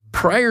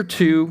prior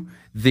to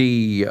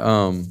the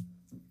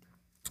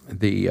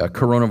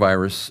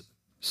coronavirus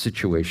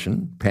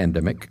situation,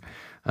 pandemic,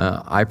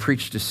 I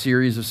preached a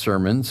series of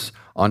sermons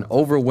on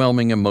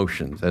overwhelming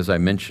emotions, as I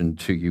mentioned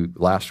to you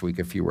last week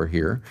if you were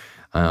here.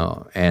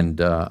 I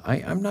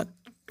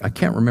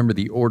can't remember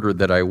the order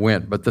that I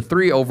went, but the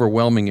 3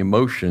 overwhelming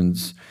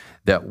emotions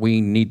that we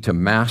need to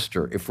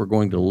master if we're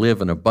going to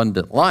live an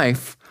abundant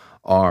life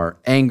are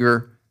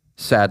anger,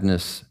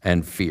 sadness,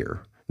 and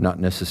fear. Not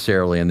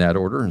necessarily in that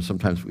order, and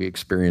sometimes we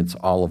experience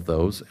all of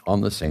those on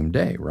the same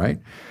day, right?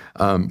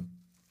 But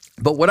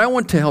what I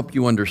want to help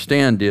you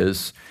understand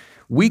is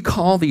we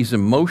call these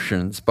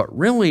emotions, but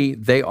really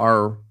they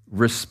are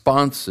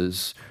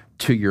responses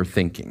to your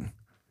thinking.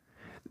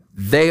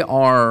 They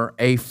are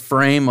a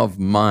frame of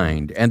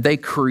mind, and they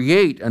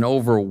create an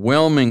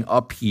overwhelming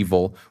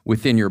upheaval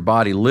within your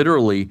body.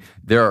 Literally,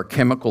 there are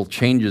chemical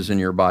changes in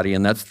your body,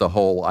 and that's the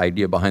whole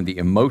idea behind the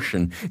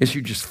emotion, is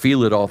you just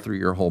feel it all through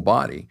your whole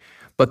body.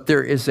 But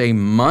there is a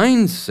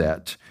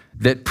mindset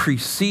that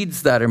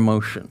precedes that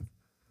emotion.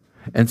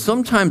 And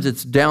sometimes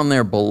it's down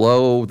there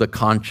below the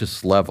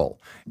conscious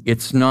level.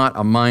 It's not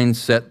a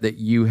mindset that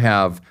you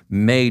have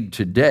made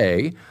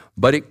today,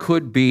 but it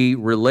could be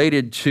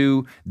related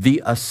to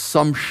the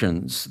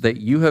assumptions that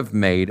you have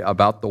made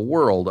about the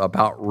world,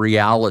 about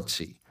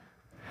reality.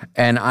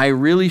 And I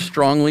really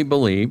strongly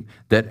believe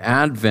that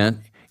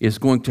Advent is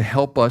going to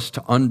help us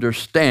to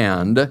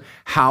understand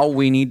how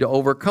we need to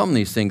overcome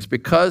these things,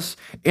 because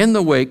in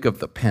the wake of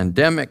the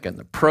pandemic and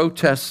the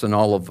protests and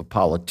all of the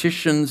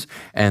politicians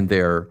and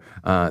their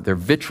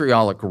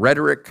vitriolic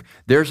rhetoric,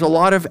 there's a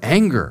lot of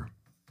anger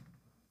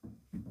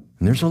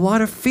and there's a lot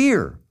of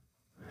fear.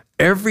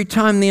 Every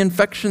time the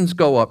infections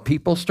go up,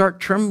 people start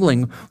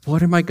trembling.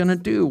 What am I going to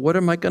do? What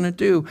am I going to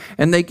do?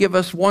 And they give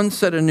us one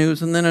set of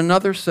news and then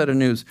another set of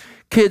news.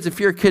 Kids,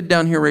 if you're a kid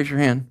down here, raise your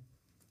hand.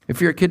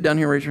 If you're a kid down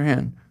here, raise your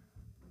hand.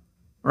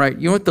 Right?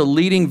 You know what the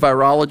leading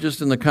virologist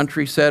in the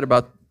country said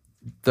about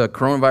the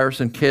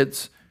coronavirus and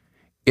kids?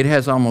 It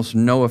has almost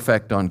no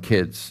effect on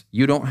kids.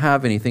 You don't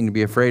have anything to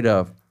be afraid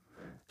of.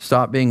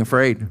 Stop being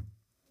afraid.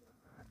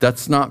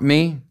 That's not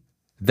me.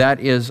 That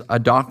is a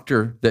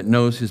doctor that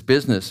knows his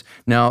business.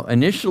 Now,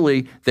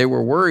 initially, they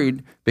were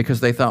worried because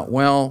they thought,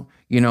 well,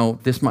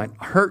 this might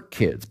hurt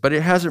kids, but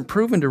it hasn't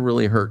proven to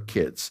really hurt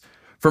kids.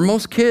 For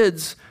most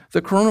kids,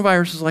 the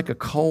coronavirus is like a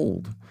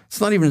cold. It's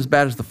not even as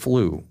bad as the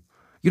flu.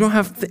 You don't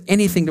have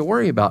anything to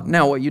worry about.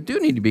 Now, what you do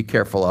need to be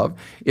careful of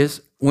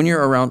is when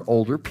you're around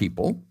older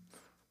people,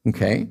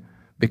 okay,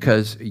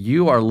 because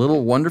you are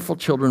little wonderful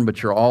children,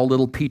 but you're all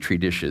little petri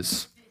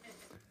dishes.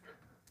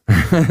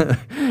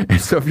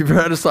 And so if you've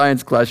ever had a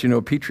science class,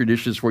 petri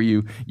dishes where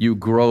you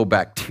grow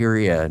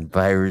bacteria and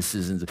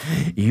viruses, and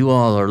you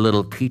all are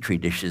little petri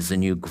dishes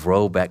and you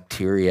grow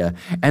bacteria,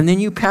 and then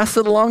you pass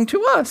it along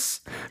to us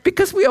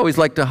because we always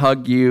like to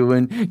hug you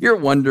and you're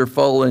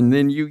wonderful, and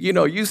then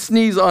you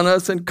sneeze on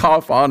us and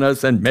cough on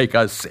us and make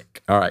us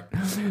sick. All right.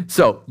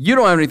 So you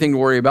don't have anything to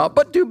worry about,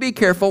 but do be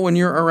careful when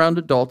you're around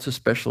adults,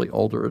 especially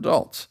older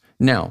adults.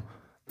 Now,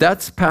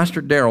 that's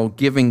Pastor Darrell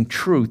giving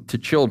truth to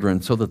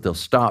children so that they'll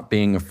stop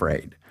being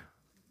afraid.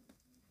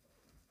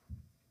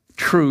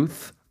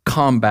 Truth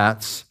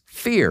combats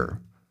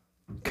fear,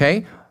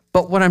 okay?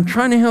 But what I'm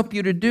trying to help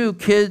you to do,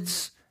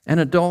 kids and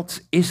adults,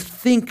 is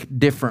think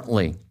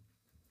differently.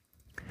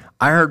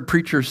 I heard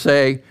preachers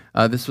say,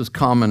 this was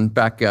common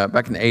back in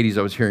the 80s,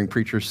 I was hearing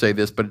preachers say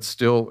this, but it's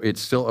still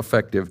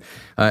effective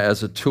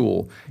as a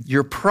tool.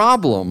 Your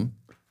problem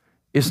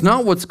is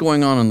not what's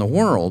going on in the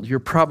world.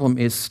 Your problem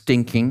is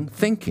stinking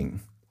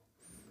thinking.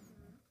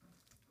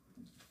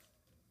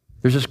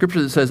 There's a scripture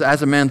that says,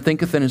 as a man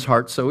thinketh in his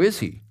heart, so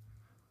is he.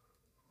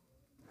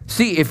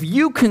 See, if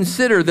you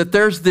consider that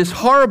there's this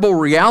horrible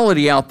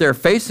reality out there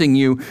facing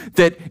you,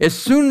 that as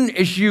soon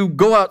as you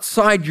go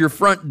outside your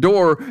front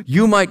door,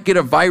 you might get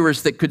a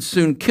virus that could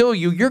soon kill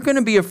you, you're going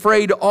to be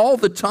afraid all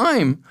the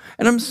time.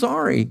 And I'm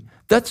sorry,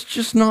 that's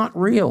just not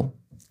real.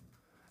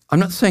 I'm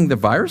not saying the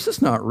virus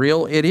is not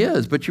real. It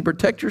is, but you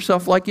protect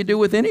yourself like you do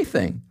with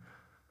anything.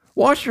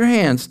 Wash your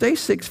hands, stay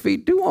 6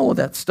 feet, do all of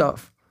that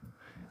stuff.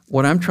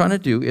 What I'm trying to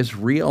do is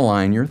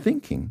realign your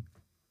thinking,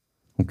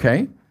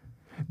 okay?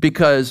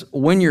 Because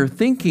when your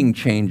thinking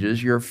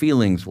changes, your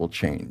feelings will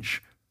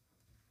change.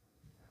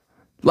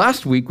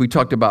 Last week, we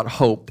talked about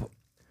hope.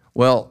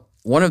 Well,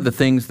 one of the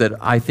things that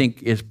I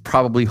think is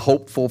probably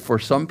hopeful for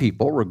some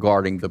people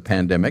regarding the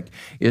pandemic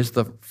is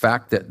the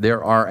fact that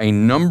there are a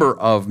number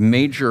of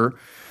major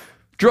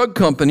drug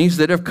companies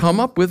that have come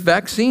up with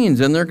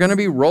vaccines, and they're going to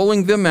be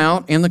rolling them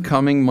out in the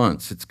coming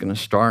months. It's going to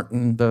start,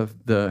 and the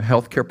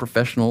healthcare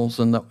professionals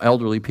and the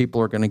elderly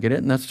people are going to get it,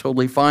 and that's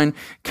totally fine.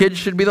 Kids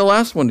should be the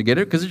last one to get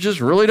it because it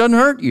just really doesn't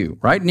hurt you,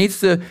 right? It needs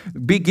to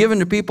be given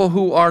to people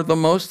who are the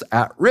most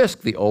at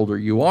risk. The older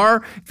you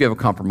are, if you have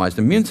a compromised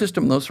immune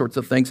system, those sorts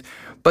of things.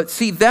 But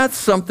see, that's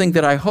something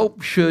that I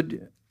hope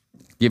should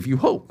give you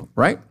hope,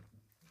 right?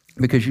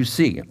 Because you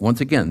see, once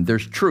again,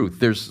 there's truth.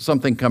 There's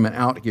something coming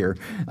out here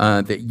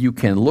that you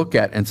can look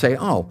at and say,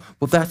 oh,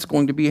 well, that's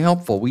going to be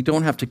helpful. We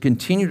don't have to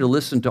continue to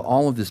listen to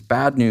all of this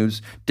bad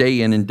news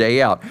day in and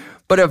day out.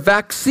 But a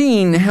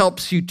vaccine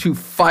helps you to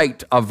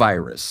fight a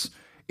virus.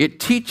 It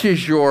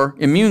teaches your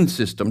immune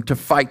system to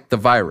fight the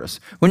virus.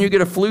 When you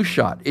get a flu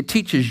shot, it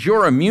teaches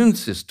your immune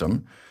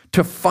system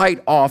to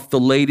fight off the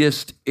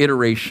latest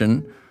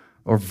iteration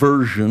or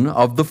version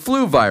of the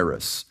flu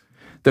virus.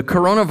 The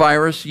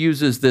coronavirus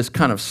uses this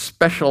kind of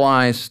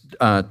specialized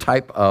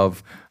type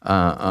of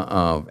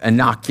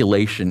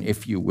inoculation,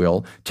 if you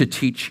will, to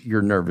teach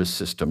your nervous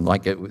system,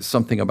 like it was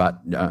something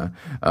about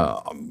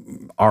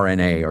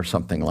RNA or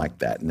something like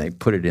that, and they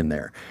put it in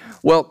there.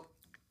 Well,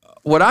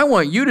 what I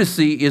want you to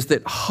see is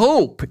that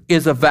hope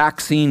is a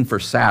vaccine for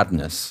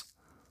sadness.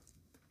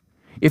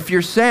 If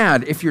you're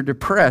sad, if you're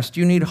depressed,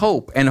 you need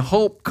hope, and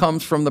hope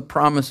comes from the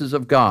promises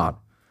of God.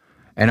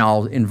 And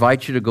I'll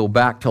invite you to go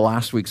back to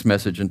last week's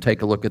message and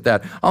take a look at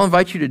that. I'll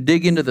invite you to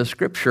dig into the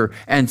scripture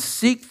and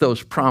seek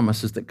those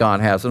promises that God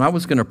has. And I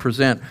was going to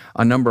present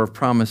a number of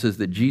promises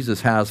that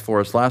Jesus has for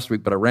us last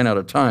week, but I ran out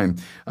of time.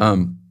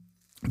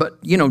 But,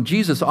 you know,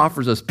 Jesus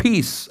offers us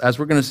peace, as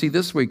we're going to see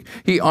this week.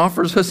 He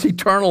offers us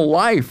eternal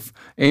life.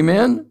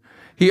 Amen?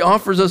 He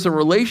offers us a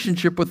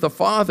relationship with the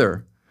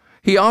Father.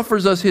 He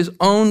offers us his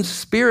own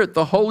Spirit,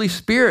 the Holy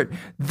Spirit,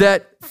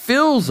 that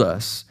fills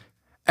us.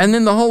 And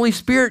then the Holy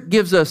Spirit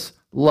gives us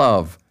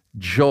love,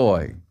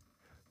 joy,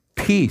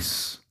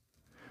 peace,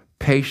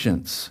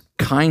 patience,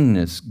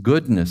 kindness,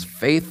 goodness,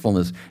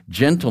 faithfulness,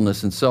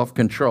 gentleness, and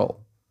self-control.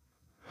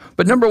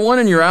 But number one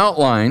in your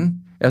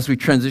outline, as we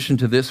transition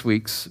to this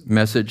week's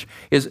message,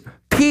 is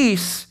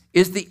peace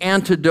is the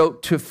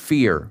antidote to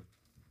fear.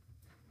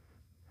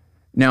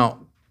 Now,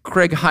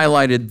 Craig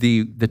highlighted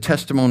the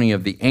testimony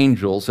of the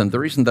angels, and the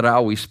reason that I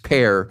always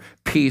pair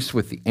peace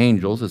with the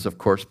angels is, of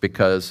course,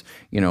 because,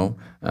 you know,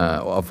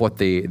 of what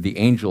the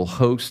angel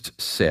host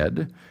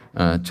said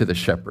to the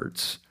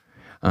shepherds.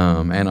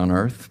 And on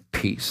earth,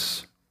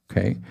 peace,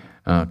 okay?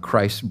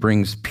 Christ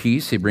brings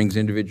peace. He brings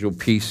individual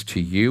peace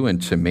to you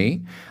and to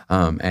me,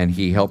 and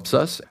he helps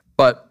us.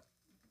 But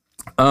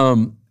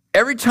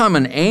every time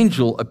an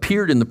angel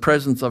appeared in the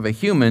presence of a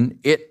human,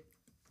 it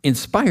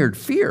inspired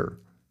fear.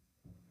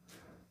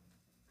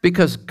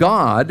 Because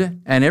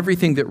God and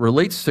everything that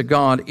relates to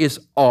God is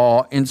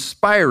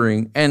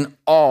awe-inspiring, and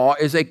awe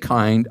is a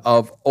kind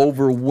of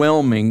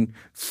overwhelming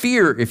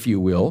fear, if you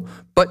will,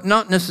 but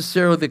not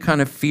necessarily the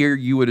kind of fear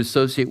you would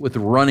associate with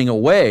running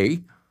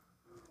away,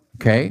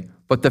 okay?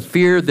 But the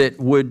fear that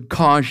would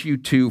cause you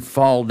to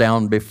fall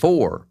down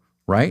before,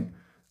 right?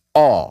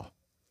 Awe.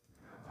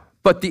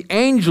 But the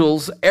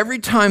angels, every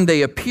time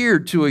they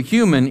appeared to a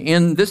human,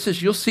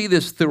 you'll see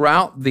this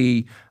throughout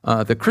the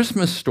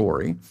Christmas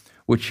story,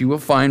 which you will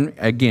find,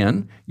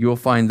 again, you will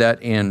find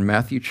that in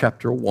Matthew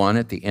chapter 1,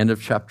 at the end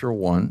of chapter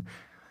 1,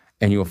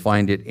 and you'll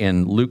find it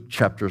in Luke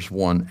chapters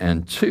 1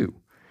 and 2.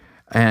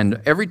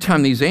 And every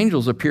time these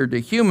angels appeared to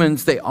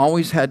humans, they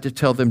always had to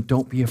tell them,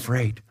 don't be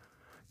afraid,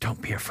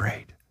 don't be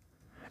afraid.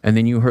 And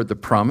then you heard the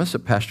promise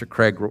that Pastor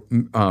Craig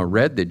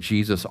read that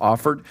Jesus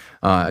offered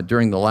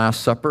during the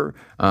Last Supper.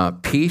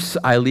 Peace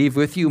I leave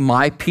with you,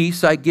 my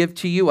peace I give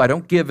to you. I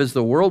don't give as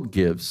the world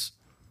gives.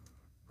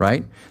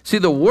 Right? See,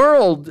 the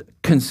world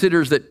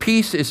considers that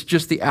peace is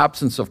just the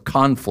absence of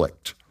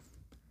conflict.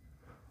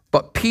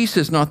 But peace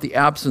is not the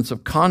absence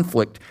of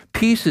conflict.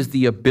 Peace is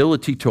the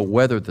ability to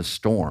weather the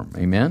storm.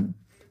 Amen?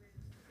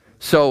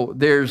 So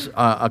there's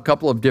a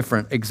couple of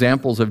different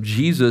examples of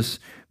Jesus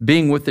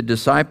being with the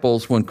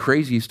disciples when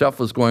crazy stuff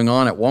was going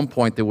on. At one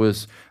point, they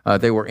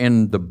were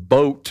in the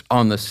boat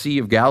on the Sea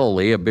of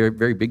Galilee, a very,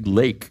 very big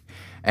lake.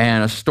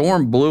 And a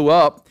storm blew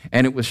up,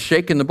 and it was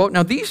shaking the boat.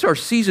 Now, these are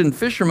seasoned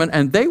fishermen,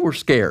 and they were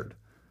scared.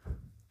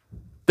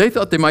 They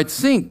thought they might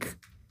sink.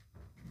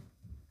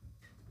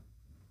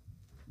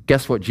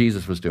 Guess what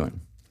Jesus was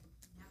doing?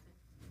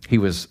 He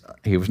was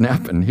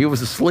napping. He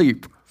was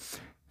asleep.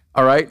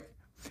 All right?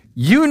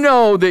 You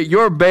know that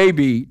your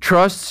baby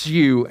trusts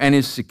you and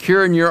is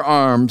secure in your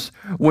arms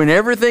when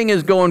everything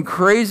is going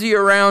crazy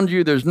around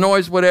you, there's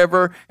noise,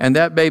 whatever, and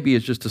that baby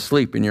is just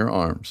asleep in your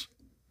arms.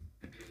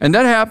 And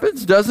that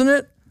happens, doesn't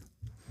it?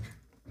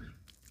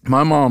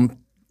 My mom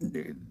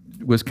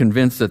was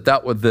convinced that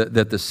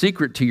the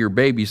secret to your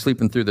baby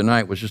sleeping through the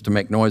night was just to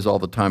make noise all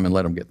the time and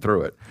let them get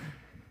through it.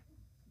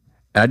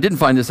 And I didn't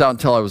find this out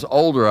until I was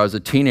older. I was a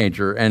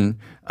teenager, and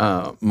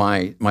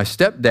my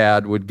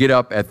stepdad would get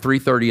up at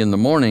 3:30 in the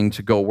morning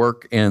to go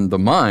work in the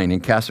mine in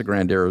Casa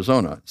Grande,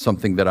 Arizona,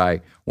 something that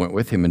I went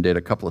with him and did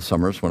a couple of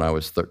summers when I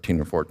was 13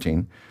 or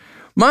 14.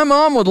 My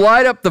mom would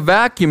light up the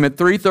vacuum at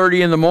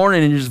 3:30 in the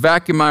morning and just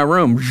vacuum my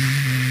room.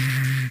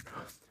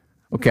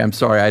 Okay, I'm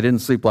sorry, I didn't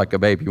sleep like a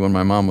baby when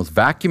my mom was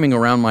vacuuming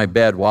around my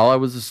bed while I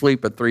was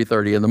asleep at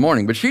 3:30 in the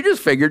morning. But she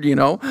just figured,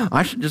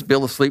 I should just be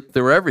able to sleep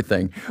through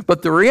everything.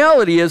 But the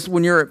reality is,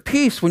 when you're at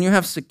peace, when you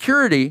have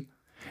security,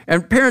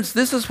 and parents,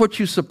 this is what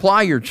you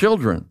supply your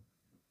children.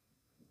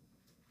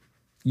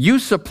 You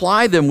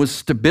supply them with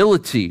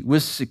stability,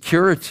 with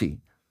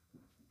security.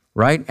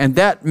 right? And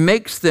that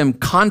makes them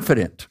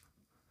confident.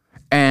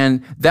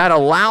 And that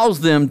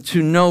allows them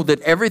to know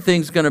that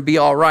everything's going to be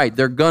all right.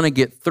 They're going to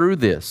get through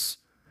this,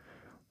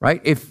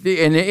 right?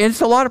 And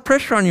it's a lot of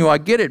pressure on you, I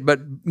get it, but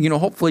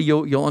hopefully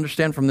you'll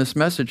understand from this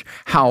message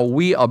how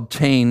we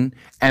obtain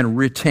and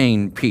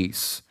retain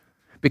peace.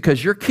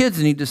 Because your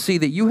kids need to see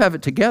that you have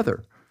it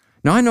together.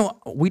 Now, I know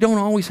we don't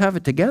always have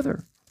it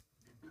together.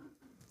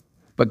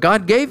 But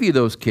God gave you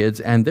those kids,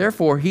 and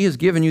therefore He has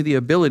given you the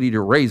ability to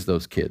raise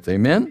those kids.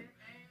 Amen?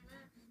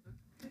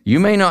 You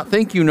may not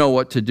think you know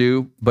what to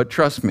do, but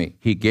trust me,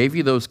 He gave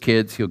you those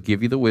kids. He'll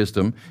give you the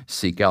wisdom.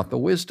 Seek out the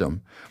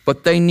wisdom.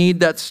 But they need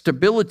that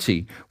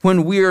stability.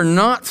 When we are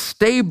not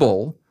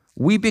stable,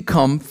 we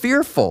become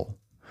fearful.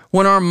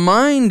 When our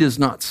mind is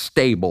not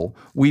stable,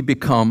 we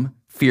become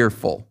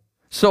fearful.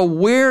 So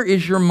where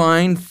is your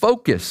mind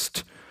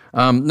focused?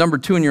 Number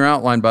 2 in your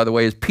outline, by the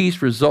way, is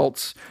peace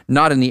results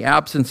not in the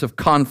absence of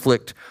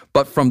conflict,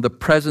 but from the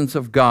presence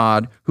of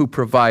God who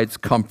provides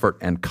comfort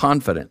and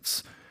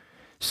confidence.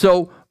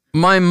 So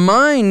my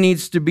mind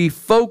needs to be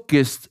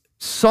focused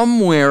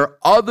somewhere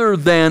other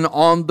than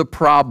on the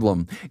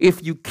problem.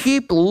 If you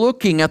keep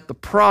looking at the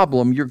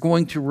problem, you're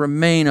going to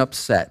remain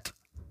upset,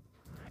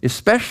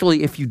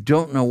 especially if you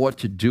don't know what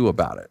to do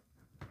about it.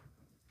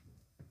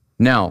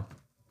 Now,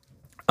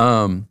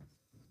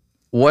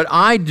 what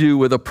I do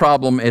with a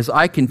problem is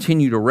I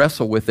continue to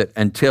wrestle with it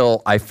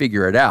until I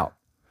figure it out.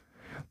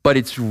 But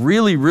it's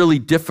really, really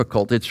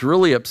difficult. It's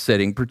really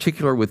upsetting,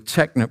 particularly with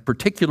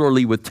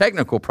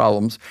technical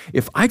problems,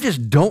 if I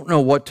just don't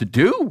know what to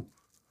do.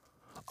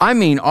 I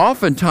mean,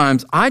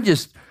 oftentimes I'm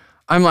just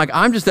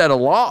at a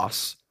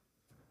loss.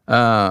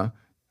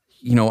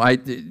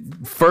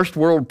 First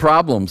world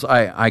problems.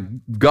 I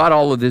got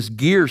all of this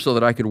gear so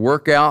that I could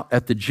work out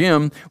at the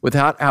gym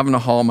without having to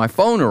haul my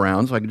phone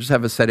around, so I could just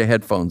have a set of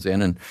headphones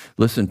in and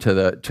listen to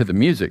the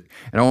music.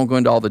 And I won't go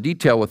into all the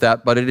detail with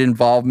that, but it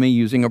involved me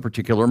using a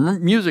particular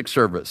music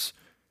service,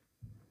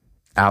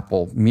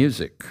 Apple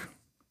Music,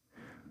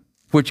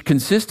 which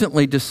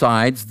consistently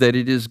decides that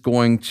it is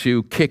going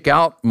to kick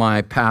out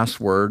my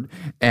password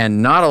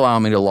and not allow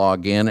me to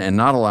log in and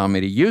not allow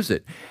me to use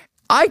it.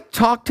 I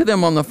talked to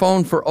them on the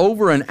phone for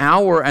over an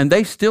hour, and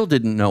they still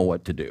didn't know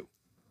what to do.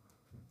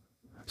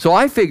 So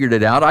I figured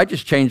it out. I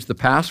just changed the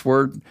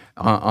password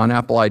on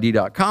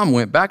appleid.com,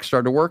 went back,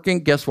 started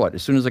working. Guess what?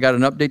 As soon as I got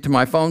an update to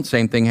my phone,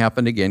 same thing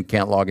happened again.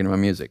 Can't log into my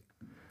music.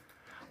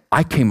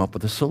 I came up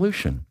with a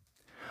solution.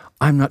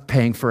 I'm not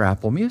paying for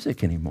Apple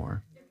Music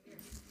anymore.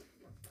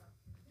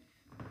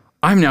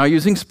 I'm now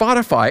using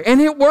Spotify,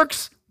 and it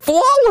works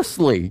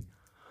flawlessly.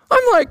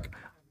 I'm like,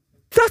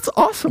 that's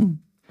awesome.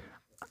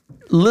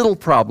 Little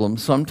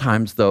problems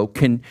sometimes, though,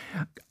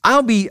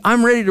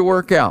 I'm ready to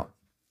work out,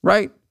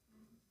 right?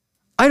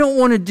 I don't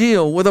want to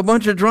deal with a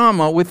bunch of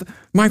drama with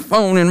my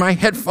phone and my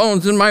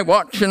headphones and my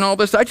watch and all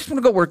this. I just want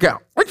to go work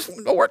out.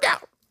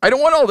 I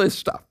don't want all this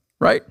stuff,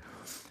 right?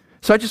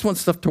 So I just want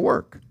stuff to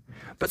work.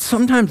 But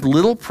sometimes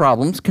little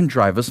problems can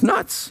drive us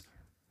nuts.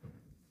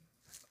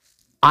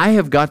 I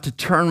have got to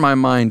turn my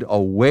mind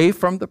away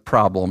from the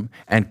problem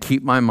and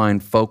keep my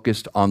mind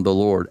focused on the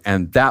Lord,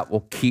 and that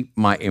will keep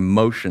my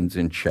emotions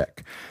in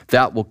check.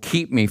 That will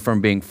keep me from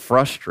being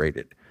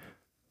frustrated,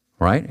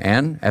 right?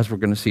 And as we're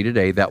going to see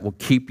today, that will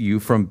keep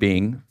you from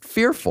being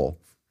fearful.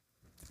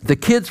 The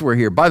kids were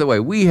here. By the way,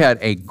 we had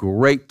a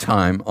great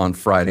time on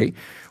Friday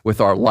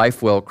with our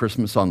LifeWell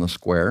Christmas on the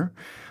Square.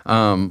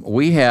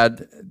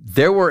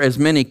 There were as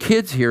many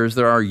kids here as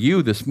there are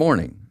you this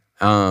morning.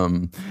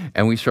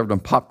 And we served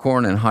them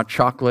popcorn and hot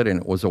chocolate,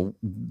 and it was a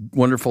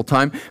wonderful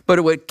time. But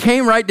it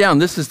came right down.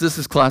 This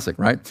is classic,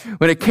 right?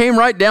 When it came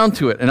right down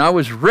to it, and I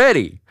was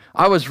ready.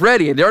 I'd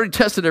already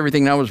tested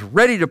everything, and I was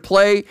ready to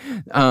play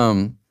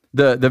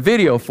the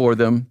video for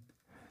them.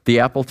 The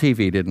Apple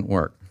TV didn't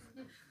work.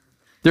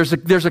 There's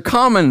a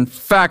common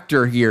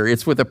factor here.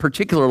 It's with a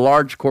particular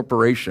large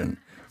corporation.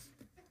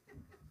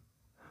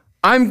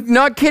 I'm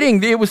not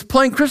kidding. It was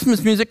playing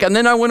Christmas music, and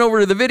then I went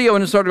over to the video,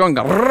 and it started going.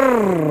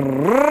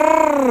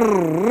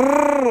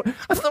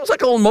 I thought it was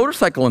like a little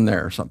motorcycle in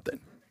there or something.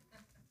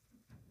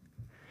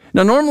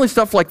 Now, normally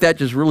stuff like that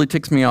just really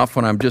ticks me off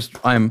when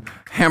I'm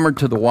hammered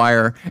to the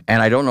wire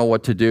and I don't know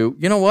what to do.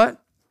 You know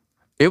what?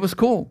 It was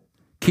cool.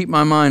 Keep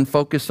my mind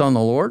focused on the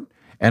Lord,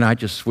 and I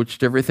just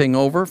switched everything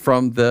over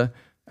from the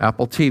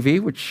Apple TV,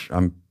 which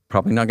I'm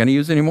probably not going to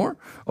use anymore,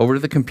 over to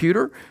the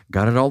computer,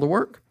 got it all to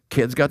work.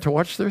 Kids got to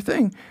watch their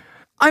thing.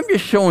 I'm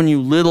just showing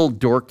you little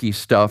dorky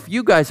stuff.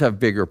 You guys have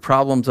bigger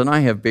problems, and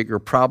I have bigger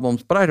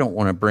problems, but I don't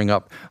want to bring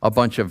up a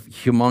bunch of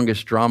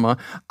humongous drama.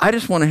 I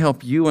just want to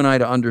help you and I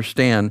to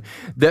understand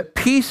that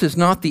peace is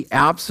not the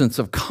absence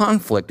of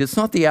conflict. It's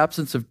not the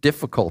absence of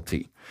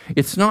difficulty.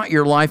 It's not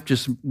your life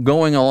just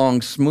going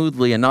along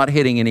smoothly and not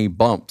hitting any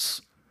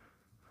bumps.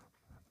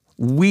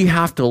 We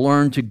have to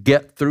learn to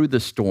get through the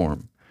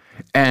storm,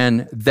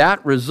 and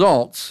that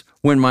results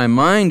when my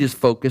mind is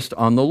focused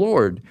on the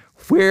Lord.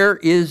 Where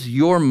is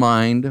your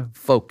mind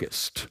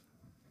focused?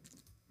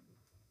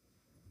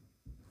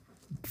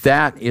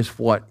 That is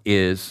what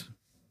is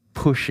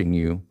pushing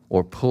you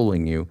or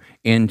pulling you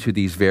into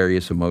these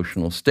various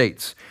emotional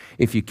states.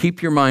 If you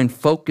keep your mind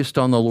focused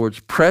on the Lord's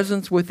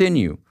presence within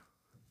you,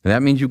 and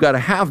that means you've got to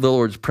have the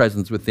Lord's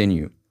presence within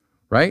you,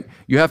 right?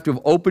 You have to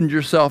have opened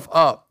yourself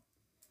up.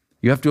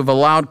 You have to have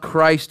allowed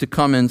Christ to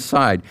come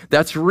inside.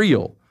 That's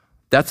real.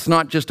 That's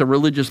not just a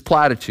religious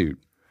platitude.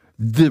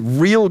 The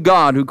real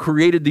God who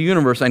created the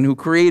universe and who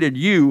created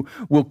you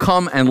will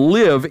come and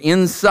live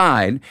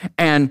inside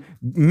and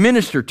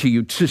minister to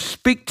you, to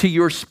speak to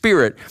your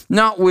spirit,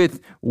 not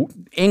with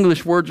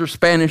English words or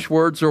Spanish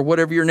words or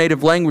whatever your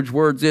native language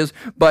words is,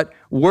 but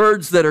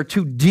words that are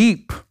too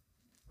deep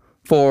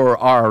for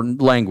our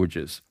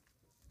languages.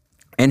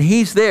 And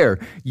he's there.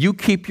 You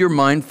keep your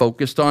mind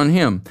focused on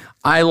him.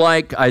 I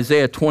like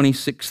Isaiah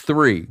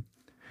 26:3.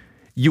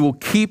 You will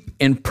keep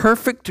in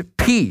perfect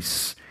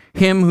peace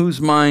him whose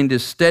mind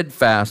is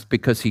steadfast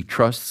because he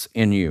trusts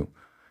in you.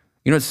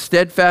 You know what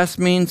steadfast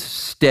means?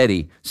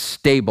 Steady,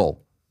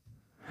 stable.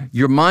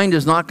 Your mind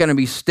is not going to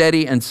be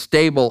steady and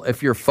stable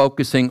if you're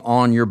focusing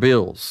on your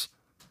bills.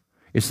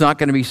 It's not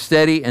going to be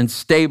steady and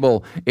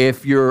stable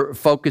if you're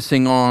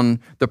focusing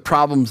on the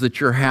problems that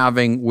you're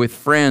having with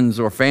friends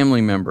or family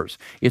members.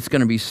 It's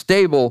going to be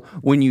stable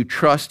when you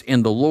trust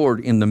in the Lord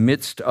in the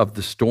midst of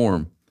the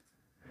storm.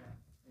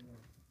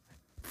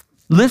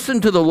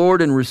 Listen to the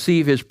Lord and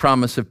receive his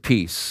promise of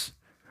peace.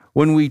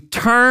 When we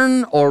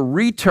turn or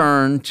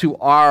return to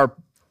our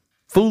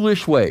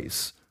foolish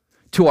ways,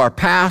 to our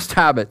past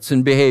habits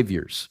and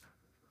behaviors,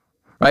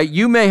 right?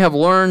 You may have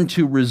learned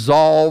to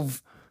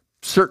resolve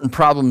certain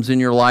problems in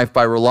your life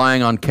by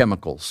relying on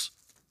chemicals,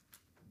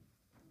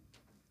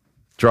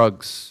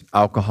 drugs,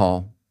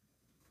 alcohol.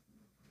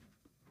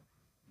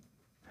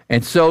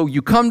 And so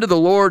you come to the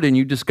Lord and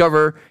you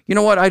discover, you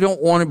know what, I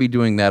don't want to be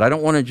doing that. I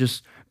don't want to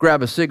just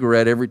grab a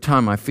cigarette every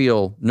time I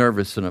feel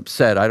nervous and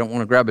upset. I don't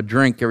want to grab a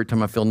drink every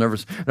time I feel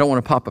nervous. I don't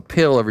want to pop a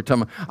pill every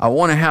time. I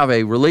want to have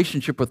a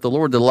relationship with the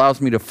Lord that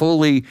allows me to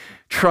fully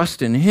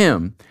trust in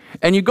him.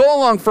 And you go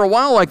along for a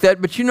while like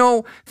that, but you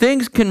know,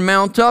 things can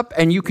mount up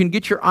and you can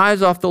get your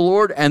eyes off the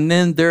Lord, and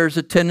then there's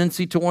a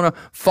tendency to want to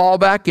fall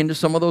back into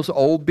some of those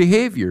old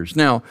behaviors.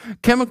 Now,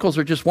 chemicals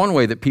are just one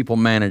way that people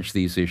manage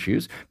these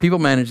issues. People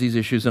manage these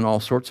issues in all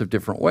sorts of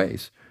different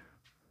ways.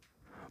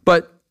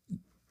 But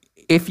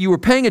if you were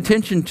paying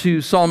attention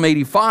to Psalm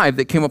 85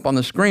 that came up on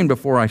the screen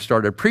before I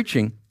started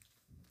preaching,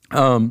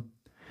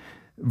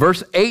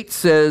 verse 8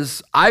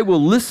 says, I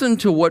will listen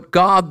to what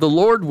God the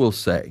Lord will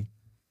say.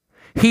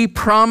 He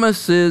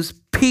promises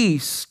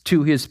peace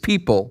to his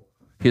people,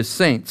 his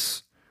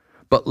saints,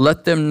 but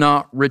let them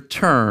not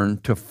return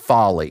to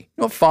folly.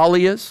 You know what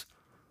folly is?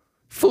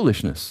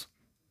 Foolishness.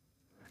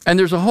 And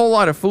there's a whole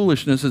lot of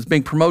foolishness that's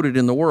being promoted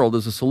in the world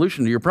as a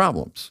solution to your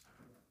problems.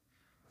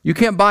 You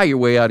can't buy your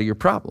way out of your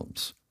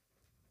problems.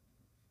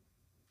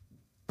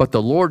 But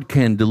the Lord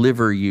can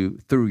deliver you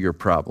through your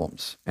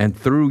problems and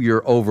through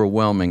your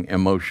overwhelming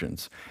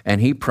emotions. And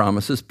he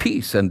promises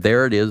peace. And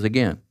there it is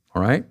again,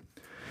 all right?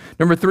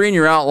 Number 3 in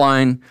your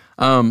outline,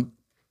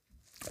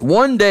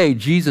 one day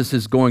Jesus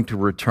is going to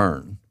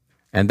return.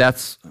 And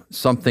that's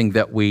something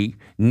that we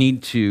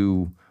need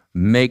to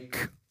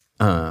make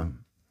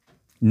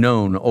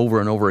known over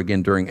and over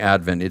again during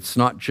Advent. It's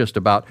not just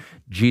about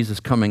Jesus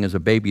coming as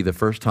a baby the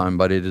first time,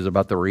 but it is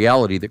about the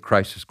reality that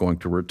Christ is going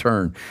to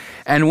return.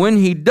 And when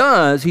he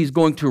does, he's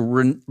going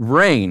to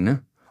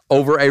reign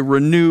over a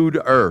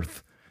renewed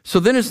earth. So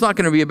then it's not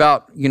going to be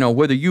about, you know,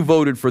 whether you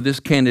voted for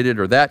this candidate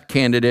or that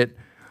candidate,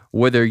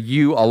 whether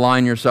you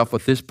align yourself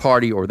with this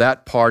party or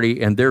that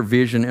party and their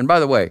vision. And by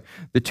the way,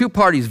 the two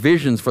parties'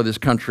 visions for this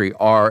country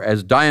are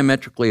as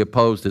diametrically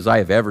opposed as I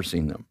have ever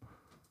seen them.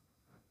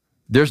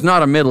 There's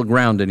not a middle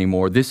ground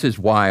anymore. This is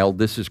wild.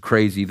 This is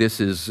crazy.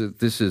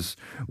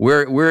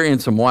 We're in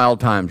some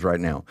wild times right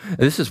now.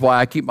 This is why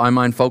I keep my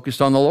mind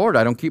focused on the Lord.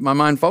 I don't keep my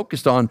mind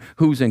focused on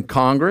who's in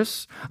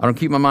Congress. I don't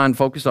keep my mind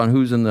focused on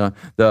who's in the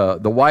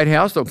White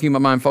House. I don't keep my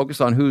mind focused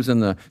on who's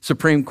in the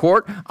Supreme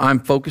Court. I'm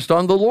focused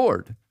on the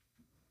Lord.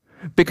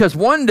 Because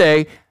one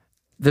day,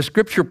 the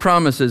scripture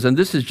promises, and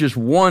this is just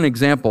one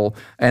example,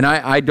 and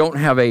I don't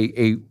have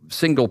a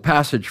single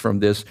passage from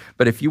this,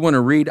 but if you want to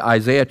read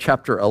Isaiah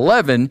chapter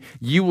 11,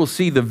 you will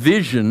see the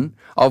vision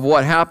of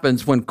what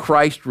happens when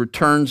Christ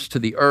returns to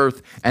the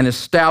earth and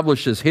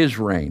establishes his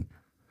reign.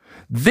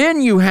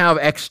 Then you have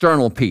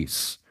external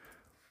peace.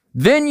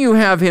 Then you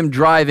have him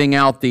driving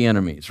out the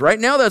enemies. Right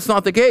now, that's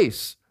not the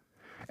case.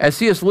 As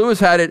C.S.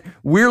 Lewis had it,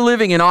 we're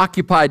living in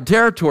occupied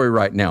territory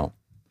right now.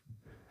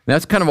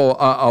 That's kind of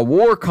a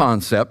war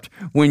concept.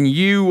 When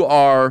you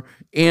are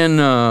in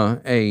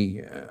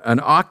an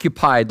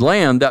occupied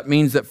land, that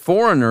means that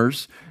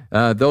foreigners,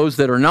 those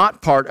that are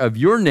not part of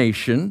your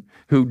nation,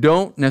 who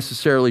don't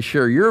necessarily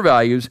share your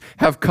values,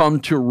 have come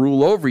to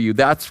rule over you.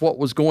 That's what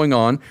was going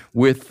on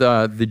with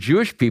the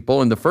Jewish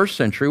people in the first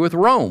century with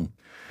Rome.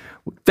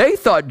 They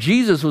thought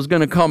Jesus was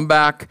going to come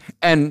back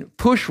and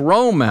push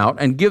Rome out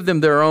and give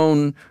them their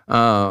own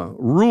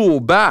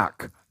rule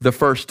back the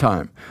first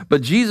time.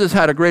 But Jesus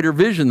had a greater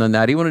vision than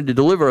that. He wanted to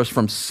deliver us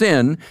from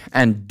sin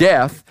and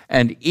death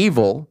and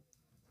evil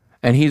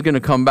And he's going to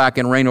come back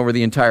and reign over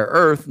the entire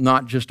earth,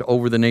 not just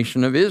over the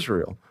nation of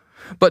Israel.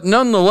 But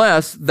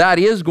nonetheless, that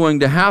is going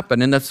to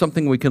happen, and that's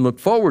something we can look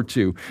forward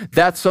to.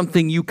 That's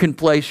something you can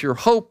place your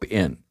hope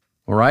in,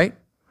 all right?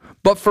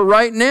 But for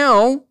right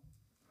now,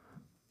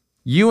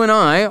 you and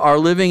I are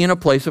living in a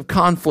place of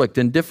conflict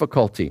and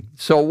difficulty.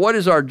 So what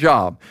is our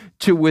job?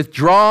 To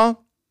withdraw,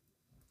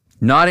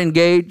 not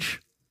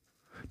engage,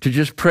 to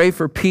just pray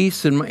for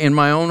peace in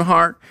my own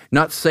heart,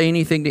 not say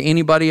anything to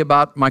anybody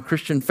about my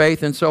Christian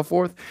faith and so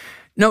forth?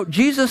 No,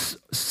 Jesus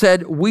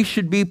said we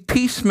should be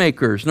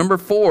peacemakers. Number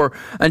 4,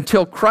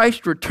 until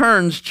Christ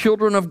returns,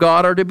 children of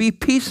God are to be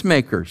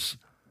peacemakers.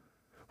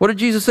 What did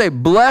Jesus say?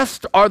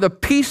 Blessed are the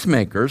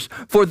peacemakers,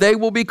 for they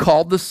will be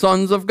called the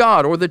sons of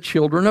God or the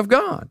children of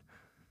God.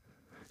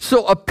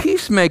 So a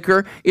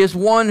peacemaker is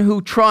one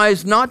who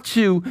tries not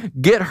to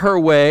get her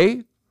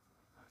way,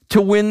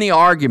 to win the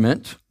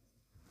argument,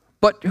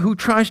 but who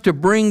tries to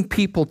bring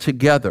people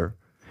together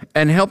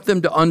and help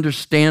them to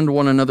understand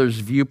one another's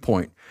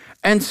viewpoint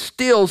and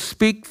still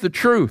speak the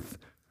truth.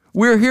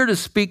 We're here to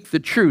speak the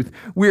truth.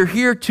 We're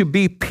here to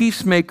be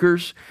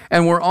peacemakers,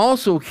 and we're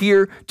also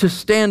here to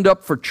stand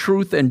up for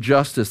truth and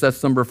justice.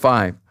 That's number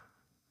 5.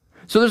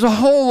 So there's a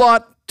whole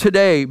lot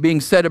today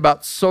being said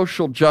about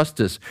social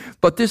justice,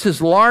 but this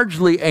is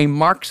largely a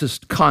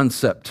Marxist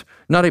concept,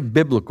 not a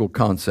biblical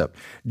concept.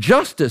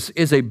 Justice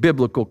is a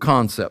biblical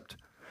concept,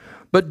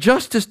 but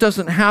justice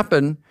doesn't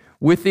happen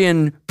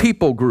within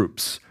people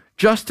groups.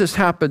 Justice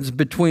happens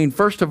between,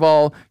 first of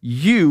all,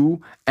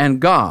 you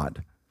and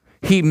God.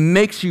 He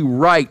makes you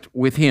right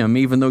with him,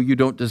 even though you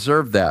don't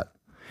deserve that.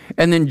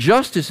 And then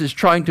justice is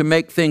trying to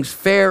make things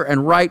fair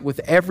and right with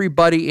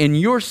everybody in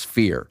your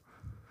sphere.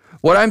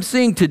 What I'm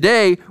seeing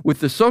today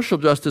with the social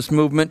justice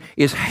movement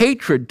is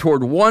hatred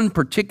toward one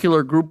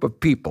particular group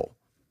of people,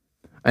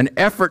 an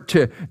effort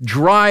to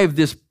drive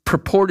this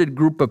purported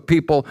group of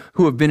people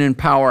who have been in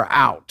power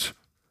out.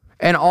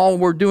 And all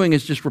we're doing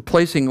is just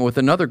replacing it with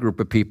another group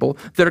of people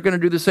that are going to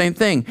do the same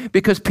thing,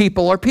 because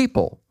people are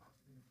people.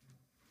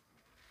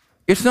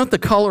 It's not the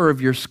color of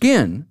your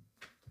skin.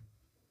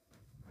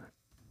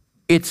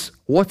 It's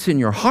what's in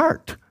your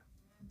heart.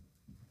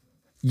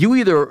 You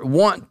either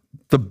want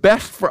the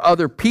best for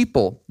other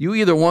people, you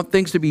either want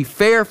things to be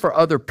fair for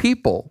other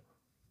people,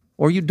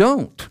 or you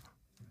don't.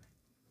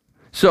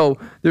 So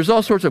there's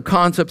all sorts of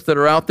concepts that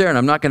are out there, and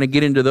I'm not going to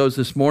get into those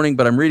this morning,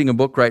 but I'm reading a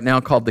book right now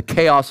called The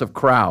Chaos of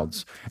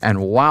Crowds. And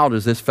wow,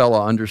 does this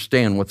fellow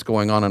understand what's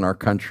going on in our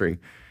country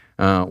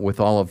with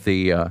all of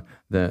the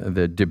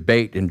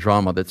debate and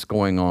drama that's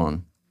going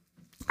on.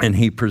 And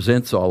he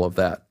presents all of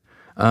that.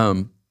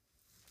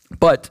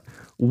 But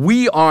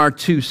we are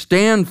to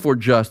stand for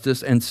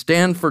justice and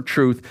stand for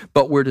truth,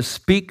 but we're to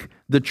speak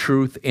the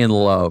truth in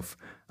love.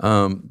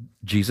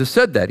 Jesus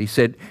said that. He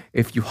said,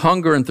 if you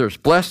hunger and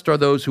thirst, blessed are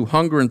those who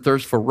hunger and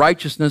thirst for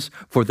righteousness,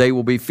 for they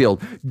will be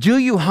filled. Do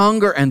you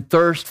hunger and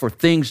thirst for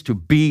things to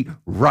be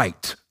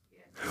right?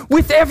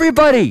 With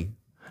everybody,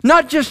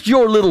 not just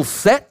your little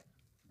set,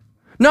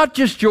 not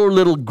just your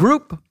little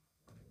group.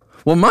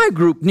 Well, my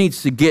group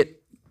needs to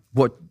get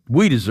what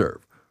we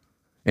deserve.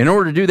 In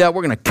order to do that,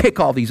 we're going to kick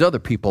all these other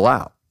people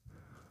out.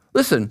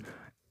 Listen,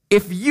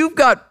 if you've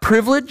got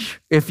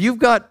privilege, if you've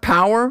got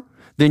power,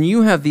 then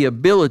you have the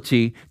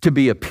ability to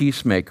be a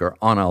peacemaker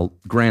on a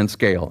grand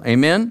scale.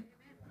 Amen?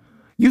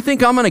 You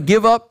think I'm going to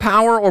give up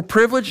power or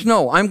privilege?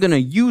 No, I'm going to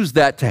use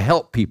that to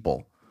help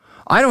people.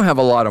 I don't have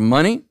a lot of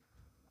money.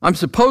 I'm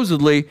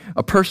supposedly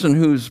a person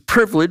who's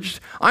privileged.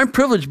 I'm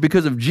privileged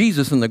because of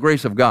Jesus and the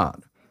grace of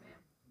God.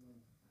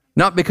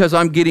 Not because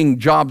I'm getting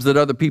jobs that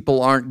other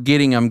people aren't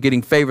getting. I'm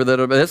getting favor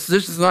that this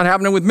is not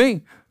happening with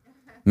me.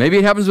 Maybe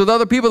it happens with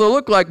other people that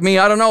look like me.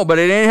 I don't know, but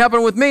it ain't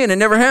happening with me, and it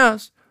never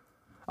has.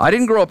 I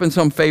didn't grow up in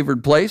some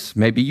favored place.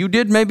 Maybe you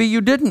did, maybe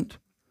you didn't.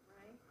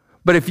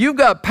 But if you've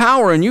got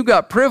power and you've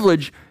got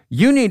privilege,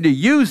 you need to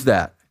use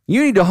that.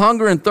 You need to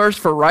hunger and thirst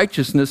for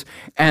righteousness.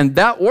 And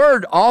that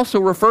word also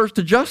refers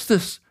to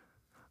justice.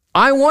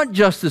 I want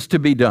justice to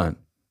be done.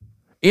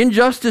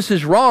 Injustice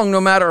is wrong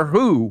no matter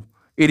who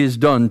it is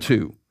done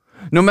to,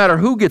 no matter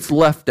who gets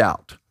left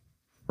out,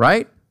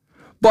 right?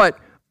 But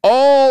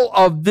all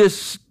of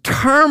this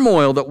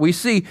turmoil that we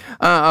see,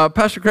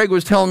 Pastor Craig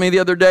was telling me the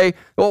other day,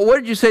 well, what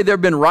did you say? There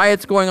have been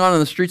riots going on in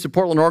the streets of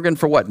Portland, Oregon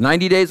for what,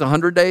 90 days,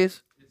 100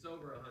 days? It's over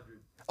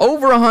 100.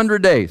 Over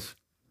 100 days.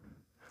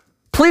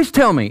 Please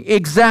tell me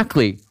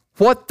exactly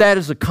what that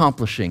is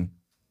accomplishing.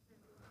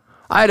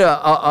 I had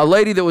a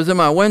lady that was in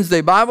my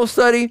Wednesday Bible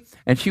study,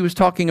 and she was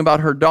talking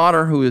about her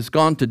daughter who has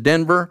gone to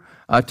Denver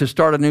to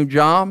start a new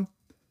job.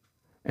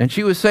 And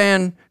she was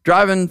saying,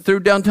 driving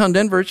through downtown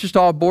Denver, it's just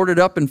all boarded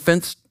up and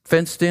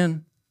fenced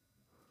in.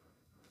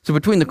 So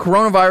between the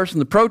coronavirus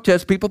and the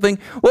protests, people think,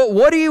 well,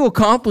 what are you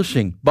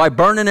accomplishing by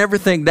burning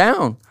everything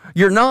down?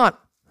 You're not.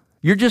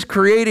 You're just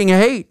creating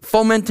hate,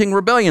 fomenting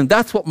rebellion.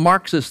 That's what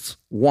Marxists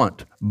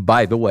want,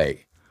 by the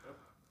way.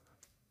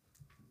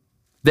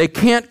 They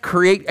can't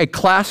create a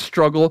class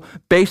struggle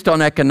based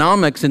on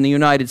economics in the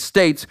United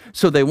States,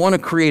 so they want to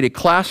create a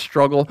class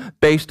struggle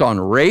based on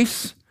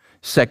race,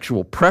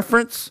 sexual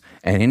preference,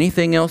 and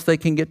anything else they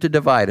can get to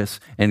divide us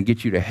and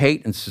get you to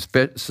hate and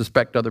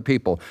suspect other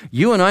people.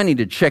 You and I need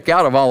to check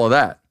out of all of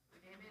that.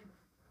 Amen.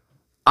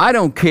 I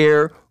don't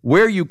care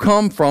where you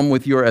come from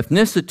with your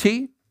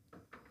ethnicity,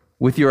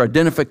 with your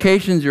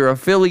identifications, your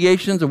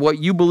affiliations, of what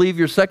you believe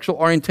your sexual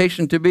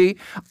orientation to be.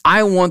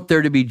 I want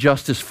there to be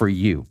justice for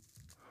you.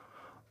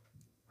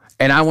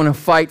 And I want to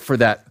fight for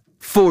that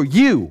for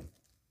you.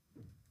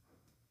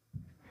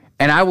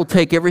 And I will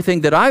take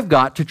everything that I've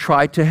got to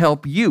try to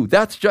help you.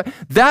 That's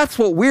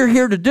what we're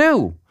here to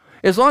do.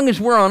 As long as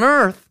we're on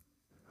earth,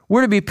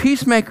 we're to be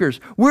peacemakers.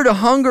 We're to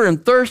hunger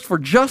and thirst for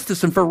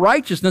justice and for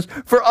righteousness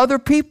for other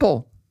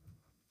people.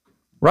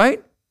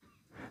 Right?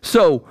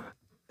 So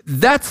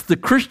that's the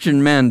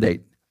Christian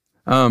mandate.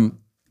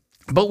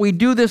 But we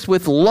do this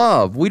with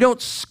love. We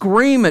don't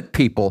scream at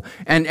people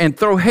and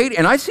throw hate.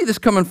 And I see this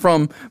coming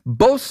from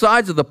both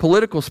sides of the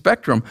political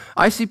spectrum.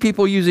 I see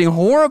people using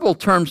horrible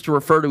terms to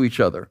refer to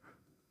each other.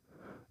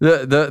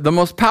 The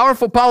most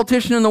powerful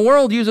politician in the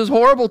world uses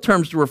horrible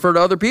terms to refer to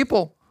other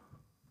people.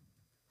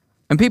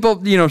 And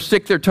people,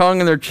 stick their tongue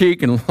in their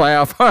cheek and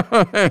laugh.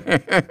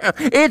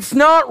 It's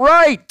not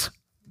right.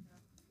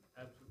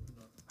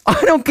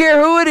 I don't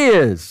care who it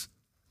is.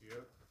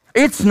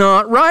 It's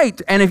not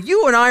right. And if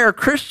you and I are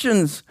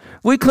Christians,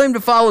 we claim to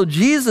follow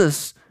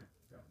Jesus,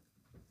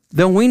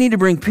 then we need to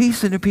bring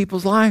peace into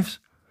people's lives.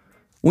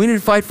 We need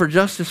to fight for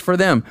justice for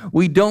them.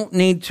 We don't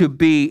need to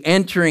be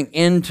entering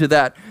into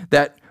that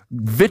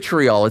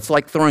vitriol. It's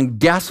like throwing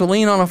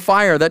gasoline on a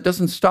fire. That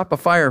doesn't stop a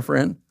fire,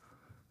 friend.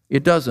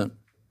 It doesn't.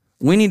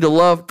 We need to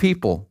love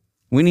people.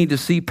 We need to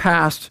see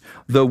past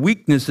the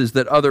weaknesses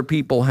that other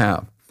people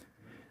have.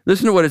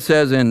 Listen to what it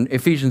says in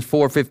Ephesians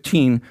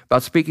 4:15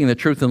 about speaking the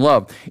truth in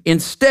love.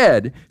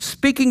 Instead,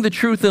 speaking the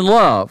truth in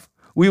love,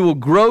 we will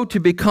grow to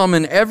become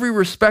in every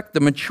respect the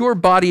mature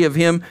body of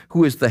him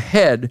who is the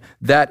head,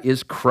 that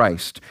is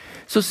Christ.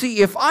 So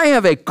see, if I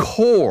have a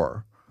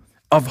core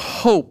of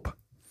hope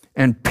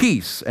and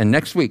peace, and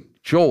next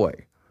week, joy,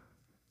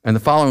 and the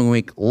following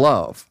week,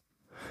 love,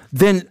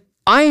 then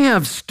I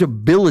have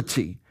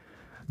stability.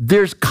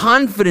 There's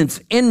confidence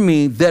in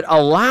me that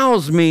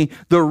allows me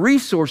the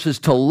resources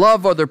to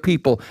love other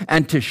people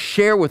and to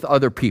share with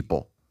other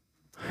people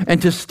and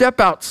to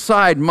step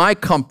outside my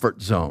comfort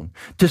zone,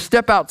 to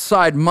step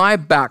outside my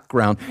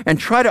background and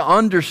try to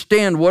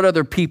understand what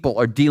other people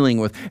are dealing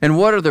with and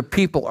what other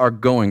people are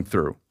going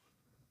through.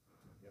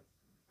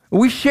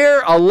 We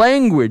share a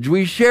language,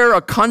 we share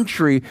a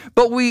country,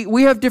 but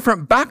we have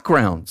different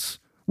backgrounds.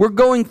 We're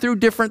going through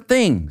different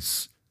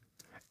things.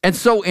 And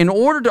so in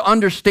order to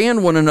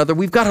understand one another,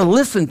 we've got to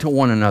listen to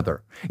one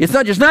another. It's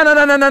not just, no,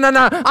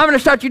 I'm going to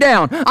shut you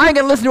down. I ain't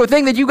going to listen to a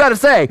thing that you got to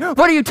say.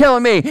 What are you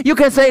telling me? You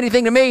can't say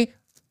anything to me.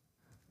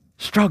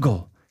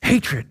 Struggle,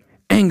 hatred,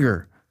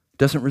 anger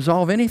doesn't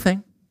resolve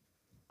anything.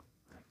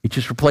 It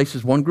just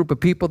replaces one group of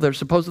people that are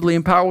supposedly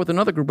in power with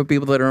another group of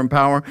people that are in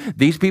power.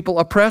 These people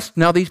oppressed,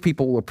 now these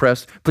people will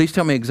oppress. Please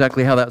tell me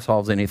exactly how that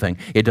solves anything.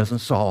 It doesn't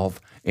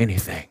solve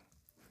anything.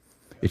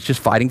 It's just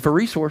fighting for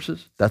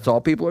resources. That's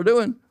all people are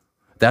doing.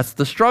 That's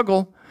the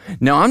struggle.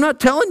 Now, I'm not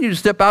telling you to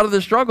step out of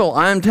the struggle.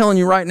 I am telling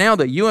you right now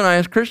that you and I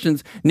as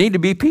Christians need to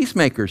be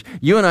peacemakers.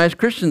 You and I as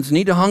Christians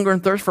need to hunger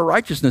and thirst for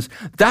righteousness.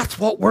 That's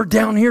what we're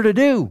down here to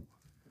do.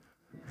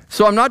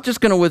 So I'm not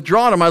just going to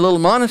withdraw to my little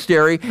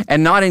monastery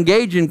and not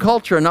engage in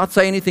culture and not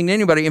say anything to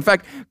anybody. In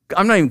fact,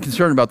 I'm not even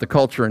concerned about the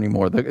culture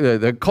anymore.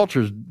 The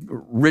culture's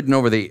ridden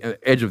over the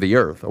edge of the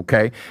earth,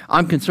 okay?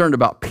 I'm concerned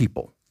about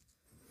people.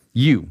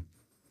 You.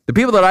 The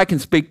people that I can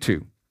speak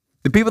to.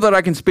 The people that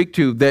I can speak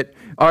to that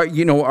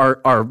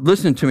are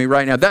listening to me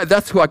right now,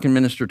 that's who I can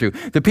minister to.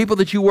 The people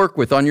that you work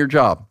with on your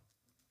job,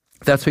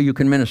 that's who you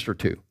can minister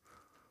to.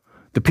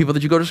 The people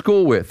that you go to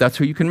school with, that's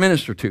who you can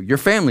minister to. Your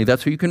family,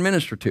 that's who you can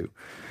minister to.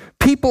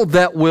 People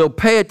that will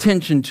pay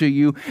attention to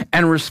you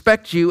and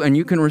respect you, and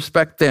you can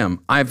respect them.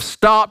 I've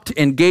stopped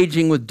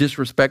engaging with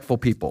disrespectful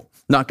people.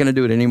 Not going to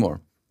do it anymore.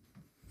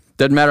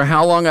 Doesn't matter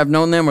how long I've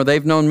known them or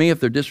they've known me.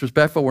 If they're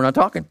disrespectful, we're not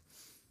talking.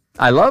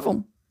 I love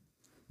them.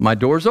 My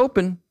door's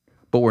open.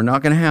 But we're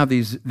not going to have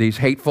these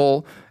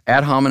hateful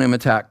ad hominem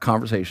attack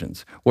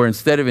conversations where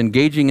instead of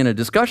engaging in a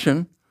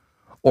discussion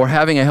or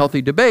having a healthy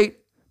debate,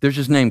 there's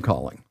just name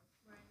calling.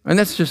 And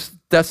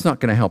that's not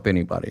going to help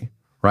anybody,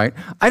 right?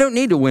 I don't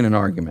need to win an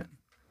argument.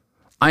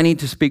 I need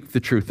to speak the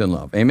truth in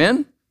love.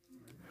 Amen?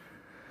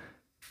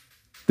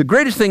 The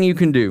greatest thing you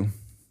can do,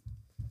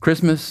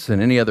 Christmas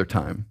and any other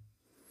time,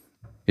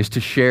 is to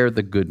share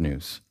the good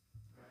news,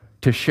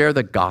 to share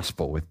the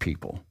gospel with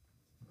people,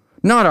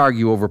 not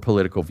argue over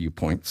political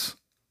viewpoints.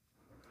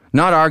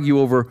 Not argue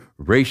over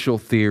racial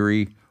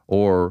theory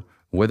or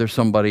whether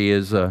somebody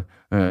is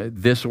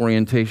this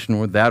orientation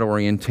or that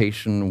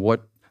orientation,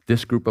 what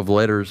this group of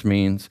letters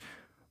means,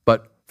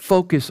 but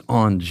focus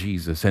on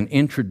Jesus and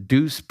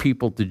introduce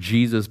people to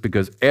Jesus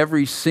because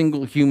every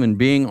single human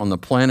being on the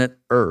planet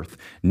Earth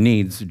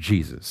needs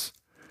Jesus.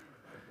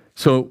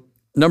 So,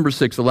 number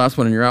 6, the last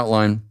one in your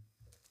outline,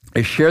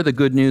 is share the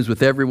good news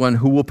with everyone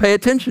who will pay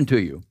attention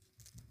to you.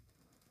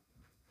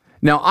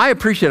 Now, I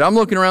appreciate it. I'm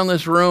looking around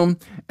this room,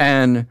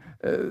 and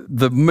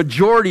the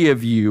majority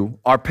of you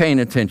are paying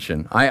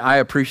attention. I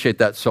appreciate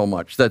that so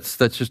much. That's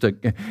just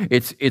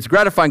it's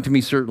gratifying to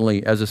me,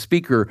 certainly, as a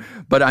speaker,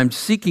 but I'm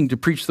seeking to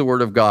preach the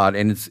Word of God,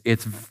 and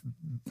it's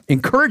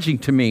encouraging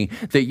to me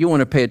that you want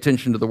to pay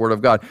attention to the Word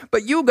of God.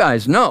 But you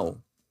guys know,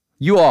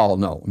 you all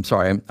know, I'm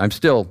sorry, I'm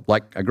still,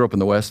 like, I grew up in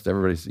the West,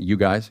 everybody's, you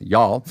guys,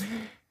 y'all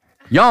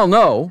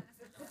know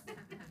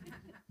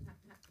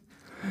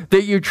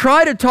that you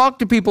try to talk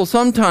to people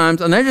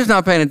sometimes, and they're just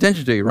not paying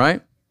attention to you,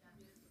 right?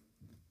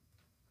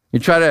 You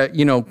try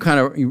to, kind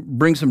of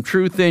bring some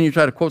truth in, you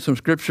try to quote some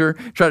scripture,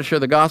 try to share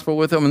the gospel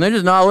with them, and they're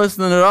just not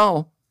listening at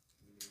all.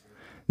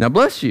 Now,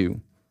 bless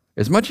you.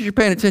 As much as you're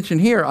paying attention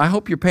here, I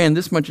hope you're paying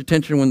this much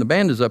attention when the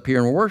band is up here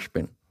and we're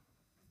worshiping.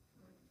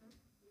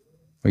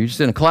 Or you're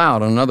just in a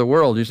cloud on another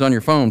world, you're just on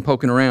your phone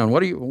poking around.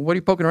 What are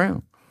you poking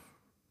around?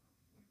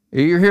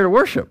 You're here to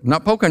worship,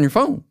 not poke on your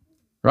phone,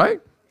 right?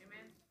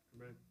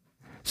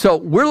 So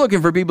we're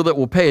looking for people that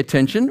will pay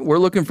attention. We're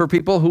looking for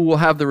people who will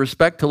have the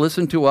respect to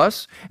listen to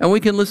us, and we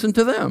can listen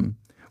to them.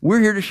 We're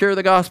here to share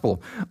the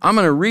gospel. I'm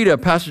going to read a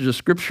passage of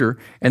scripture,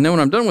 and then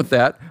when I'm done with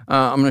that,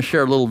 I'm going to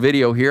share a little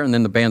video here, and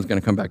then the band's going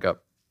to come back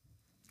up.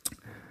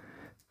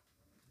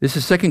 This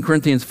is 2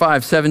 Corinthians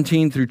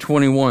 5:17 through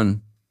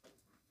 21.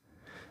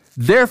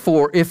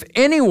 Therefore, if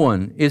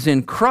anyone is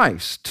in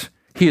Christ,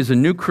 he is a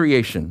new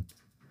creation.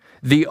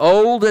 The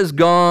old has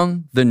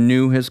gone, the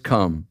new has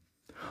come.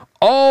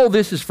 All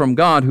this is from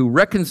God, who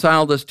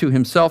reconciled us to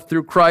himself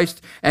through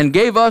Christ and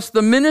gave us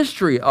the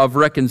ministry of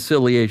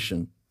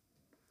reconciliation.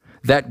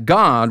 That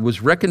God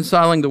was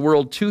reconciling the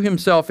world to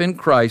himself in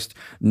Christ,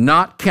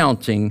 not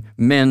counting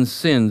men's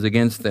sins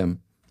against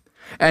them.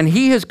 And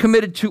he has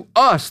committed to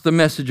us the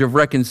message of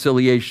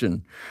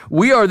reconciliation.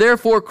 We are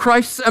therefore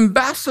Christ's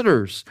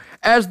ambassadors,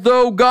 as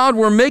though God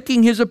were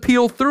making his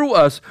appeal through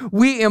us.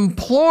 We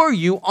implore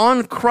you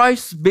on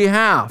Christ's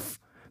behalf,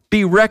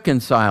 be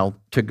reconciled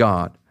to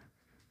God.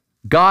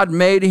 God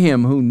made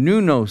him who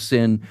knew no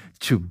sin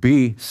to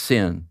be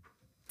sin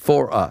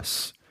for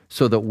us,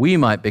 so that we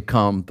might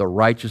become the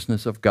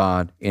righteousness of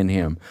God in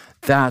him.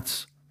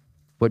 That's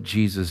what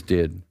Jesus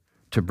did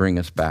to bring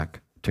us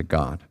back to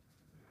God.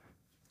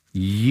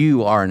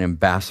 You are an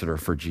ambassador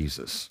for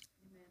Jesus.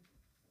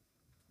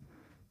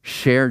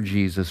 Share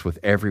Jesus with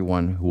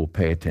everyone who will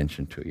pay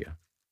attention to you.